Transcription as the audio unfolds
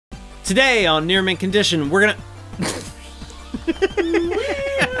Today on Near Mint Condition, we're gonna...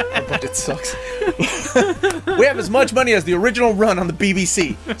 But it sucks. We have as much money as the original run on the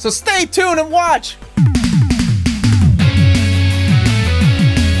BBC, so stay tuned and watch!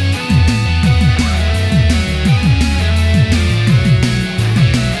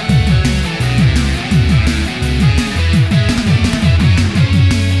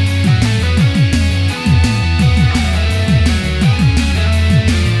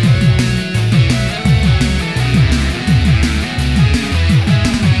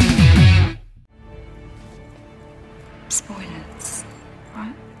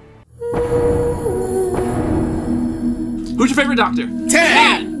 Who's your favorite Doctor?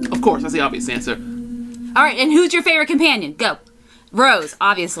 10! Of course, that's the obvious answer. Alright, and who's your favorite companion? Go. Rose,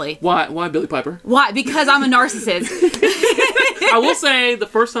 obviously. Why Billy Piper? Why? Because I'm a narcissist. I will say, the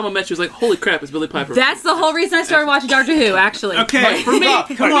first time I met you, I was like, holy crap, it's Billy Piper. That's the whole reason I started watching Doctor Who, actually. Okay. For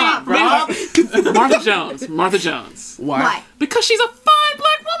me, Come on, Rob. Martha Jones. Martha Jones. Why? Because she's a fine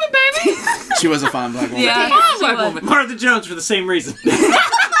black woman, baby. She was a fine black woman. Yeah, Fine she black was. woman. Martha Jones for the same reason.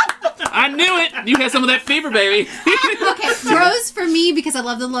 I knew it. You had some of that fever, baby. Okay, Rose for me because I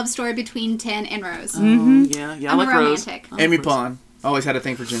love the love story between Ten and Rose. Yeah, I I'm like a Rose. romantic. Amy Pond. Always had a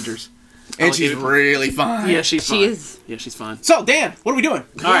thing for gingers. And she's Amy Pond. really fine. Yeah, she's fine. She is. Yeah, she's fine. So, Dan, what are we doing?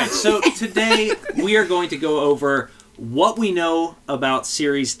 All right, so today we are going to go over what we know about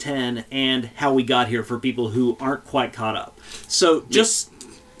Series 10 and how we got here for people who aren't quite caught up. So just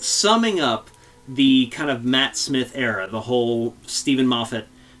summing up the kind of Matt Smith era, the whole Stephen Moffat,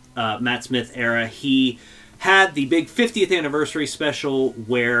 Matt Smith era, he had the big 50th anniversary special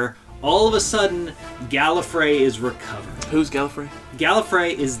where all of a sudden Gallifrey is recovered. Who's Gallifrey?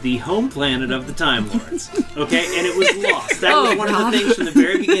 Gallifrey is the home planet of the Time Lords. Okay, and it was lost. That was one of the things from the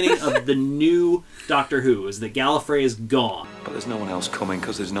very beginning of the new Doctor Who, is that Gallifrey is gone. But there's no one else coming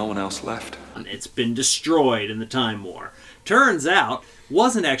because there's no one else left. It's been destroyed in the Time War. Turns out,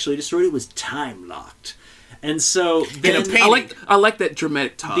 wasn't actually destroyed, it was time-locked. And so then I like that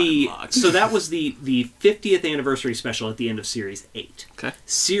dramatic time lock. So that was the 50th anniversary special at the end of Series 8. Okay.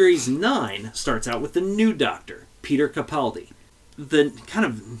 Series 9 starts out with the new Doctor, Peter Capaldi. The kind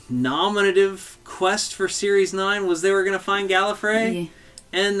of nominative quest for Series 9 was they were going to find Gallifrey,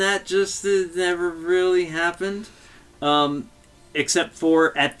 and that just never really happened. Except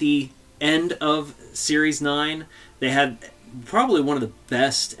for at the end of Series 9, they had probably one of the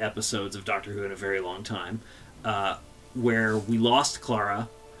best episodes of Doctor Who in a very long time, where we lost Clara,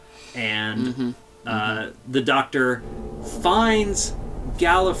 and the Doctor finds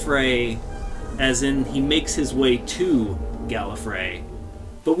Gallifrey, as in he makes his way to Gallifrey,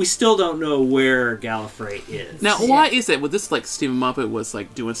 but we still don't know where Gallifrey is. Now, why is that? Was this like Stephen Moffat was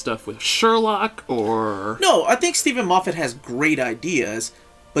like doing stuff with Sherlock, or No, I think Stephen Moffat has great ideas,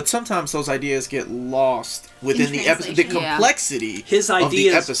 but sometimes those ideas get lost within the episode. The complexity of the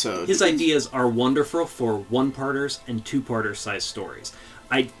episode. His ideas are wonderful for one-parters and two-parter size stories.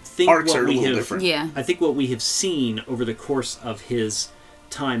 I think Arcs what are a we little have, different. Yeah. I think what we have seen over the course of his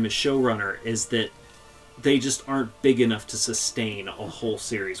time as showrunner is that they just aren't big enough to sustain a whole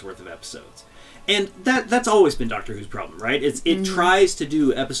series worth of episodes. And that's always been Doctor Who's problem, right? It tries to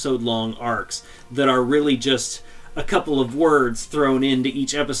do episode-long arcs that are really just a couple of words thrown into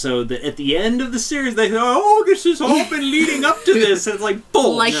each episode that at the end of the series they say, oh, this has all been leading up to this. And it's like,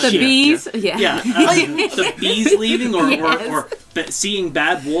 bull. Like the bees? Yeah. The bees leaving or seeing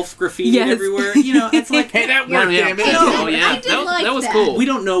Bad Wolf graffiti everywhere. You know, it's like, Hey, that worked, damn it. Oh yeah, I did like that was that. cool. we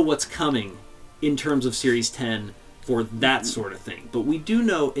don't know what's coming in terms of Series 10 for that sort of thing. But we do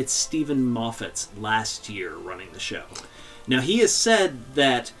know it's Stephen Moffat's last year running the show. Now, he has said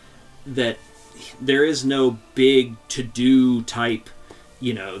that there is no big to-do type,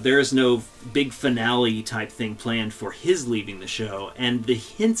 there is no big finale type thing planned for his leaving the show. And the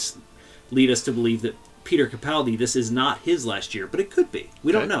hints lead us to believe that Peter Capaldi, this is not his last year, but it could be.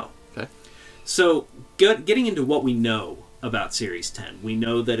 We don't know. Okay. So, getting into what we know about Series 10. We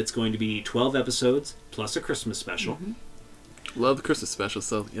know that it's going to be 12 episodes plus a Christmas special. Love the Christmas special,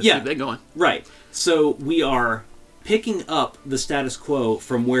 so let's keep that going. Right. So we are picking up the status quo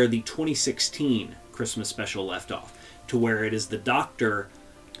from where the 2016 Christmas special left off, to where it is the Doctor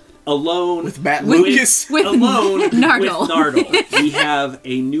alone With Matt Lucas. alone Nardole. with Nardole. We have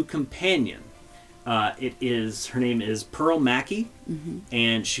a new companion. Her name is Pearl Mackie,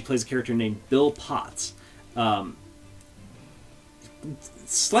 and she plays a character named Bill Potts.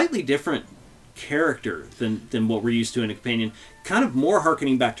 Slightly different character than what we're used to in a companion. Kind of more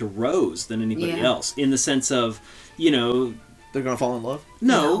harkening back to Rose than anybody else, in the sense of, They're gonna fall in love?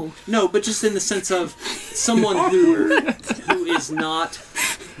 No, but just in the sense of someone who is not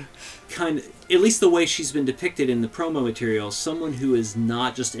kind of, at least the way she's been depicted in the promo material, someone who is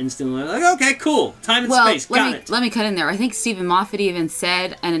not just instantly like, okay, cool, time and space, got it. Let me cut in there. I think Stephen Moffat even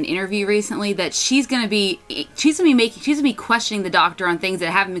said in an interview recently that she's gonna be questioning the Doctor on things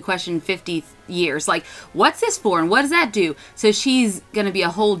that haven't been questioned in 50 years. Like, what's this for and what does that do? So she's gonna be a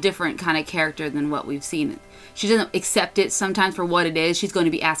whole different kind of character than what we've seen. She doesn't accept it sometimes for what it is. She's going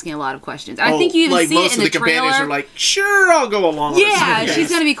to be asking a lot of questions. I think you even see it in the trailer. Most of the companions are like, sure, I'll go along with it. She's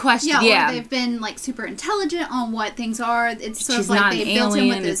going to be questioned. Yeah, or they've been like super intelligent on what things are. It's sort of like they built him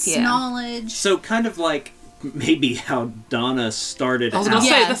with this knowledge. So kind of like maybe how Donna started. I was going to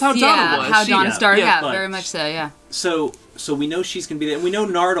say, that's how Donna was. How Donna started, very much so, yeah. So we know she's going to be there. We know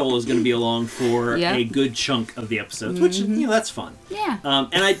Nardole is going to be along for a good chunk of the episodes, which, that's fun. Yeah.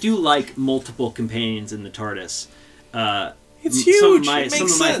 And I do like multiple companions in the TARDIS. It's huge. Some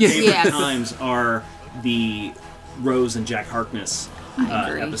of my favorite times are the Rose and Jack Harkness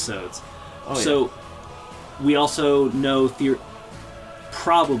episodes. Oh, yeah. So we also know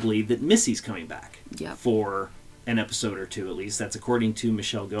probably that Missy's coming back for an episode or two at least. That's according to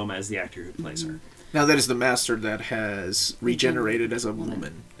Michelle Gomez, the actor who plays her. Now that is the Master that has regenerated as a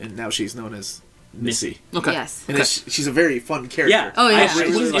woman, and now she's known as Missy. Okay. Yes. And she's a very fun character. Yeah. Oh, yeah.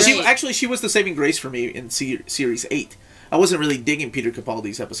 She was the saving grace for me in Series 8. I wasn't really digging Peter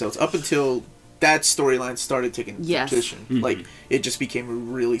Capaldi's episodes up until that storyline started taking competition. Mm-hmm. Like, it just became a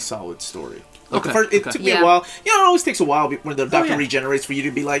really solid story. Like it took me a while. You know, it always takes a while when the Doctor regenerates for you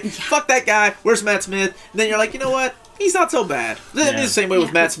to be like, fuck that guy, where's Matt Smith? And then you're like, you know what? He's not so bad. It's the same way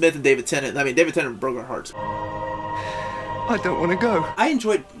with Matt Smith and David Tennant. I mean, David Tennant broke our hearts. I don't want to go. I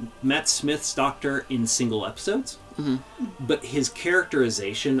enjoyed Matt Smith's Doctor in single episodes, but his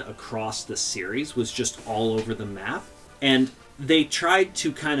characterization across the series was just all over the map. And they tried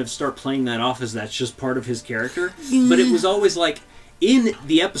to kind of start playing that off as that's just part of his character, but it was always like, in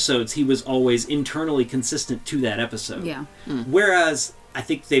the episodes, he was always internally consistent to that episode. Yeah. Whereas I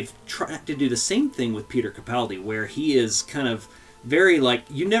think they've tried to do the same thing with Peter Capaldi, where he is kind of very like,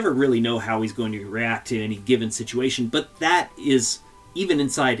 you never really know how he's going to react to any given situation, but that is even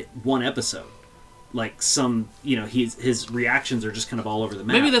inside one episode. Like his reactions are just kind of all over the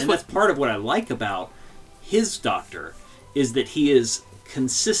map. Maybe that's part of what I like about his Doctor, is that he is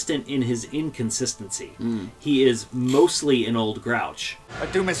consistent in his inconsistency. He is mostly an old grouch. I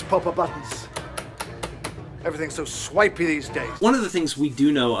do miss proper buttons. Everything's so swipey these days. One of the things we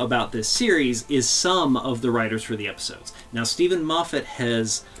do know about this series is some of the writers for the episodes. Now, Stephen Moffat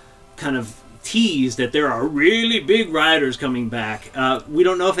has kind of teased that there are really big writers coming back. We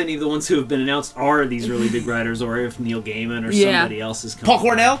don't know if any of the ones who have been announced are these really big writers, or if Neil Gaiman or somebody else is coming Paul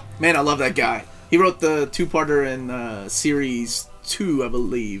Cornell? Back. Man, I love that guy. He wrote the two-parter in Series 2, I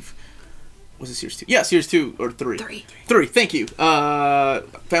believe. Was it Series 2? Yeah, Series 2 or 3. 3, thank you.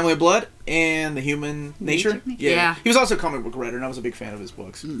 Family of Blood and The Human Nature. Yeah. He was also a comic book writer, and I was a big fan of his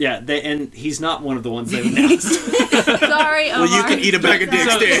books. Yeah, and he's not one of the ones they've announced. Sorry, Omar. Well, you can eat a bag of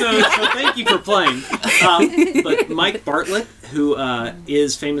dicks, so thank you for playing. But Mike Bartlett, who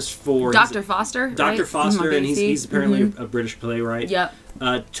is famous for... Dr. Foster, Dr. Foster, and he's apparently a British playwright. Yep.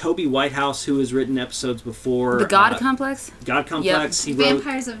 Toby Whitehouse, who has written episodes before. The God Complex? God Complex. Yep. He wrote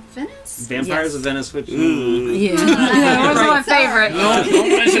Vampires of Venice? Vampires of Venice, which... Yeah. That was my favorite. No, don't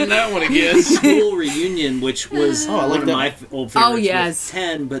mention that one again. School Reunion, which was one of my old favorites. Oh, yes.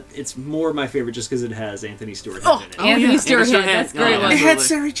 10, but it's more my favorite just because it has Anthony Stewart Head in it. Anthony Stewart Head. That's a great one. It had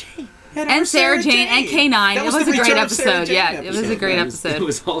Sarah Jane. And Sarah Jane and K9. It was a great episode. Yeah, it was a great episode. It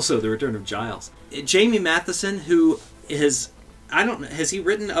was also the return of Giles. Jamie Matheson, who is... has he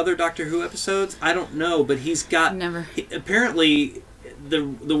written other Doctor Who episodes? I don't know, but he's got... Never. Apparently,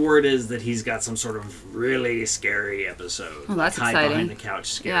 the word is that he's got some sort of really scary episode. Well, that's Hide exciting. Behind the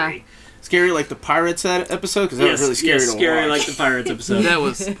Couch scary. Yeah. Scary like the Pirates episode? Because that was really scary to scary watch. like the Pirates episode. That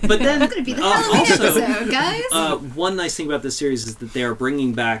was... But then... That's going to be the Halloween episode, guys. One nice thing about this series is that they are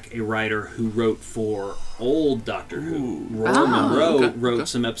bringing back a writer who wrote for old Doctor Who. Rora Monroe wrote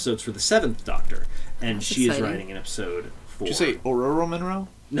some episodes for the 7th Doctor, and That's she exciting. is writing an episode for... Did you say Aurora Monroe?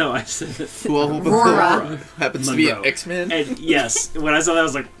 No, I said... Aurora. Happens to be an X-Men? And yes, when I saw that, I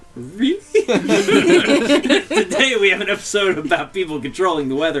was like, really? Today we have an episode about people controlling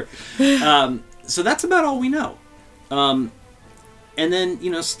the weather. So that's about all we know. And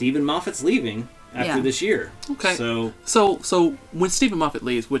then, Stephen Moffat's leaving after this year. Okay. So when Stephen Moffat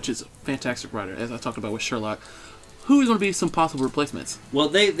leaves, which is a fantastic writer, as I talked about with Sherlock, who is going to be some possible replacements? Well,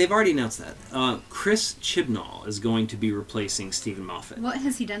 they've already announced that. Chris Chibnall is going to be replacing Stephen Moffat. What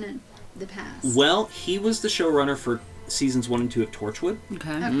has he done in the past? Well, he was the showrunner for seasons 1 and 2 of Torchwood.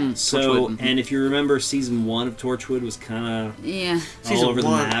 Okay. So, Torchwood, and if you remember, season 1 of Torchwood was kind of all Season over the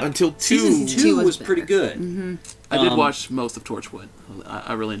 1 map. until 2. Season 2 was better. pretty good. I did watch most of Torchwood.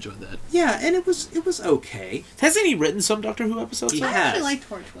 I really enjoyed that. Yeah, and it was okay. Hasn't he written some Doctor Who episodes? He I has. actually like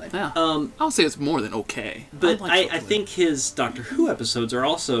Torchwood. Yeah. I'll say it's more than okay. But like I Torchwood. think his Doctor Who episodes are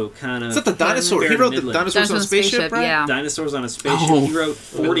also kind of... Is that the dinosaur? He wrote the Dinosaurs on a Spaceship, right? Yeah. Dinosaurs on a Spaceship. Oh. He wrote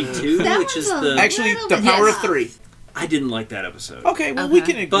 42, That which is was the... Actually, little The bit Power of tough. 3. I didn't like that episode. Okay, well, we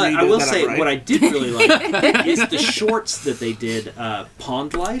can agree But I to will that, say, right? what I did really like is the shorts that they did,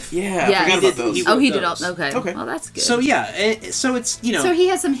 Pond Life. Yeah, Yeah, I he forgot did- about those. he- Oh, he did all. those. Okay. Okay. Well, that's good. So yeah, so it's, you know, So he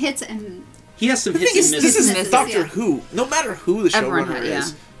has some hits and he has some The hits thing is, and this misses. is misses, Doctor yeah. Who. No matter who the Everyone showrunner had-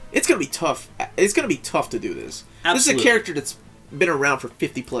 is, yeah. it's gonna be tough. It's gonna be tough to do this. This Absolutely. is a character that's been around for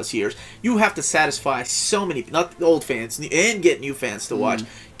 50 plus years. You have to satisfy so many, not the old fans, and get new fans to watch.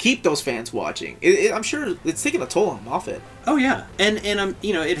 Keep those fans watching. I'm sure it's taking a toll on Moffat. Oh yeah, and I'm,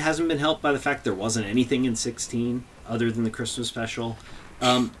 you know, it hasn't been helped by the fact there wasn't anything in 16 other than the Christmas special.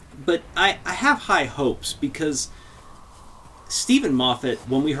 But I have high hopes because Stephen Moffat,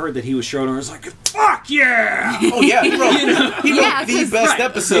 when we heard that he was showrunner, was like, "Fuck yeah!" Oh yeah, he wrote, he wrote Yeah, the 'cause- best Right,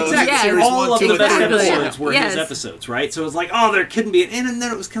 episodes exactly. in Yeah, series All 1, of 2, the and best 3. Exactly. episodes were Yes. his episodes, right? So it was like, oh, there couldn't be an end, and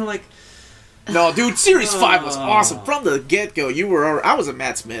then it was kind of like, No, dude, series 5 was awesome from the get go. I was a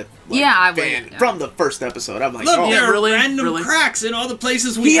Matt Smith I fan was. from the first episode. I'm like, look, oh, there are really? random Really? cracks in all the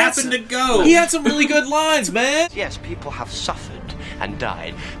places we had happen some- to go. He had some really good lines, man. Yes, people have suffered and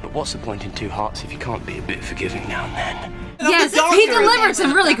died, but what's the point in two hearts if you can't be a bit forgiving now and then? And I'm Yes, the doctor. he delivered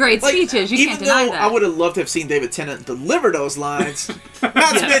some really great Like, speeches. You even can't deny though that. I would have loved to have seen David Tennant deliver those lines,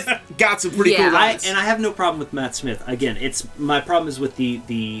 Matt Smith got some pretty Yeah. cool lines. And I have no problem with Matt Smith. Again, it's my problem is with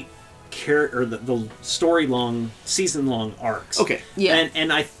the story long, season long arcs. Okay. Yeah.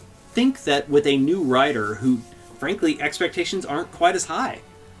 And I think that with a new writer who, frankly, expectations aren't quite as high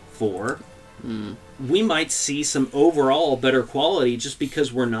for, we might see some overall better quality just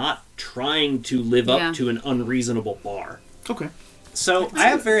because we're not trying to live Yeah. up to an unreasonable bar. Okay. So I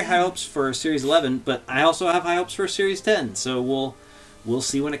have very high hopes for Series 11, but I also have high hopes for Series 10. So we'll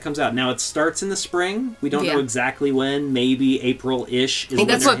see when it comes out. Now it starts in the spring. We don't know exactly when. Maybe April-ish. I think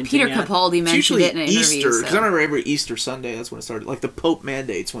that's what Peter Capaldi It's mentioned usually it in an interview. Easter, because I So. remember every Easter Sunday, that's when it started. Like the Pope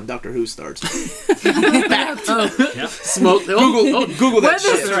mandates when Doctor Who starts. Smoke. Google that When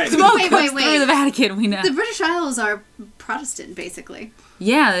shit. the right. smoke Wait, comes wait. through the Vatican, we know. The British Isles are Protestant, basically.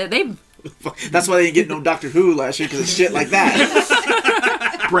 Yeah, they. That's why they didn't get no Doctor Who last year, because of shit like that.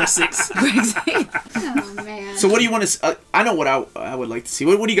 Brexit. Oh, man. So what do you want to I know what I would like to see.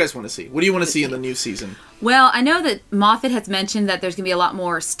 What do you guys want to see? What do you want to see in the new season? Well, I know that Moffat has mentioned that there's going to be a lot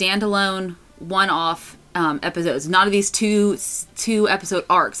more standalone, one-off episodes. Not of these two episode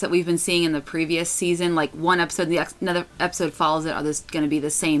arcs that we've been seeing in the previous season. Like one episode, another episode follows it. Are this going to be the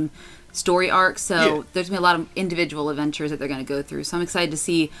same story arc? So there's going to be a lot of individual adventures that they're going to go through. So I'm excited to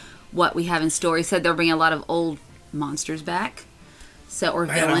see what we have in store. He said they're bringing a lot of old monsters back. Or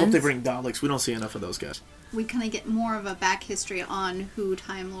Man, villains. I hope they bring Daleks. We don't see enough of those guys. We kind of get more of a back history on who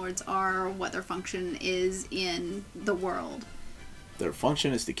Time Lords are, what their function is in the world. Their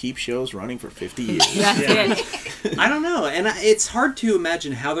function is to keep shows running for 50 years. That's it. I don't know, and it's hard to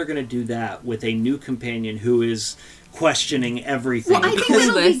imagine how they're going to do that with a new companion who is questioning everything. Well, I think Because-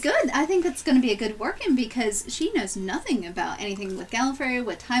 it'll be good. I think it's going to be a good working because she knows nothing about anything with Gallifrey,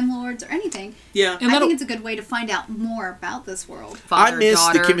 with Time Lords, or anything. Yeah. I think it's a good way to find out more about this world. I Father, miss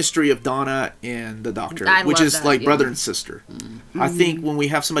daughter. the chemistry of Donna and the Doctor, I which love is that, like yeah. brother and sister. I think when we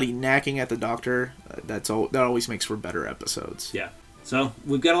have somebody knacking at the Doctor, that always makes for better episodes. Yeah. So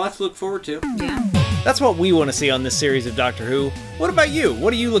we've got a lot to look forward to. Yeah. That's what we want to see on this series of Doctor Who. What about you?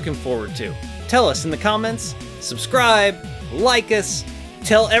 What are you looking forward to? Tell us in the comments, subscribe, like us,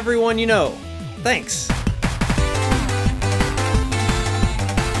 tell everyone you know. Thanks.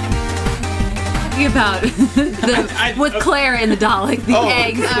 Talking about with Claire and the Dalek, the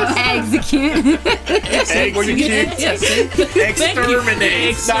execute. Execute. Yes. Exterminate.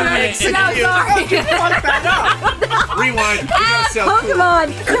 Exterminate. Not No, sorry. Fuck that up. Rewind. We gotta sell cool. Pokemon.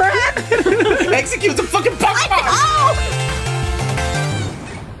 Crap. Execute's a fucking Pokemon.